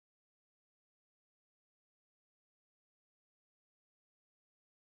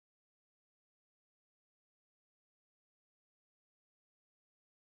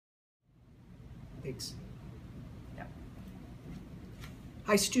Thanks. Yeah.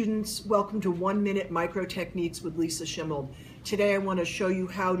 Hi students, welcome to 1 Minute Micro Techniques with Lisa Schimmold. Today I want to show you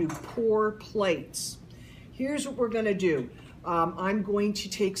how to pour plates. Here's what we're going to do. I'm going to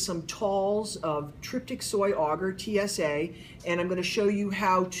take some talls of tryptic soy agar, TSA, and I'm going to show you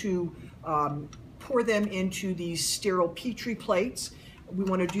how to pour them into these sterile Petri plates. We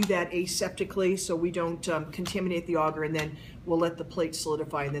want to do that aseptically so we don't contaminate the agar, and then we'll let the plates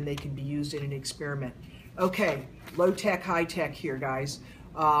solidify and then they can be used in an experiment. Okay, low tech, high tech here, guys.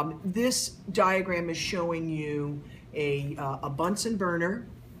 This diagram is showing you a Bunsen burner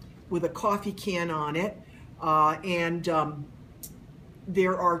with a coffee can on it, and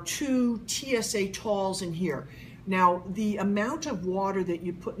there are 2 TSA talls in here. Now, the amount of water that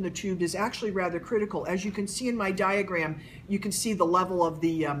you put in the tube is actually rather critical. As you can see in my diagram, you can see the level of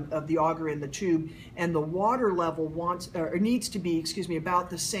the agar in the tube, and the water level needs to be, about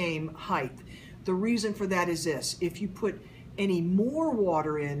the same height. The reason for that is this: if you put any more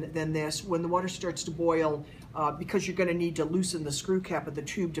water in than this, when the water starts to boil, because you're going to need to loosen the screw cap of the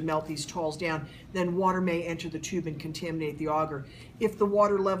tube to melt these talls down, then water may enter the tube and contaminate the agar. If the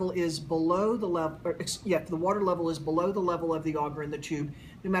water level is below the level, if the water level is below the level of the agar in the tube,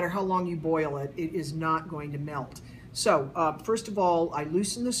 no matter how long you boil it, it is not going to melt. So first of all, I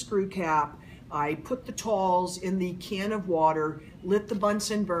loosen the screw cap, I put the talls in the can of water, lit the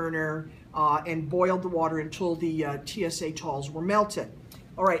Bunsen burner, and boiled the water until the TSA talls were melted.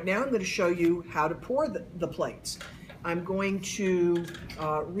 All right, now I'm going to show you how to pour the plates. I'm going to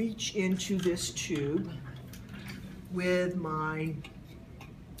reach into this tube with my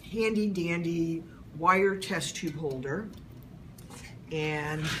handy dandy wire test tube holder,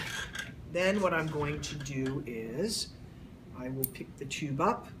 and then what I'm going to do is I will pick the tube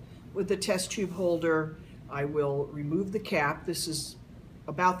up with the test tube holder. I will remove the cap. This is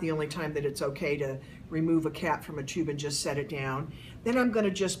about the only time that it's okay to remove a cap from a tube and just set it down. Then I'm going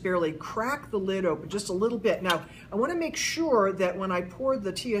to just barely crack the lid open just a little bit. Now, I want to make sure that when I pour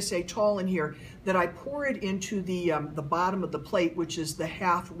the TSA tall in here, that I pour it into the bottom of the plate, which is the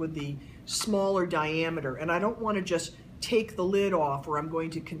half with the smaller diameter. And I don't want to just take the lid off, or I'm going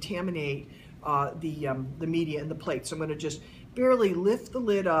to contaminate the media in the plate. So I'm going to just barely lift the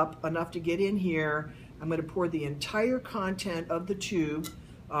lid up enough to get in here. I'm going to pour the entire content of the tube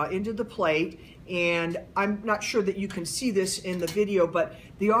into the plate, and I'm not sure that you can see this in the video, but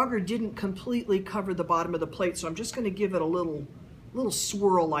the agar didn't completely cover the bottom of the plate, so I'm just going to give it a little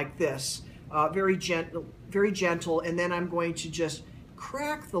swirl like this, very gentle, and then I'm going to just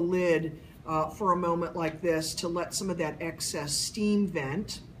crack the lid for a moment like this to let some of that excess steam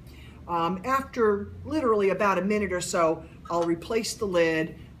vent. After literally about a minute or so, I'll replace the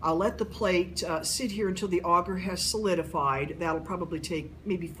lid. I'll let the plate sit here until the agar has solidified. That'll probably take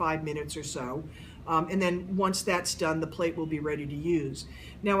maybe 5 minutes or so. And then once that's done, the plate will be ready to use.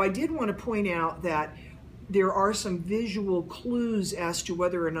 Now, I did want to point out that there are some visual clues as to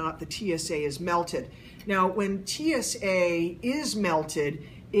whether or not the TSA is melted. Now, when TSA is melted,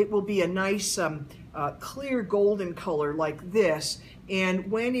 it will be a nice clear golden color like this.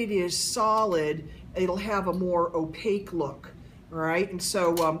 And when it is solid, it'll have a more opaque look. All right, and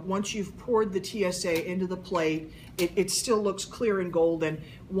so once you've poured the TSA into the plate, it still looks clear and golden.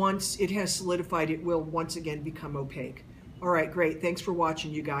 Once it has solidified, it will once again become opaque. All right, great. Thanks for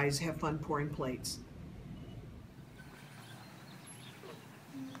watching, you guys. Have fun pouring plates.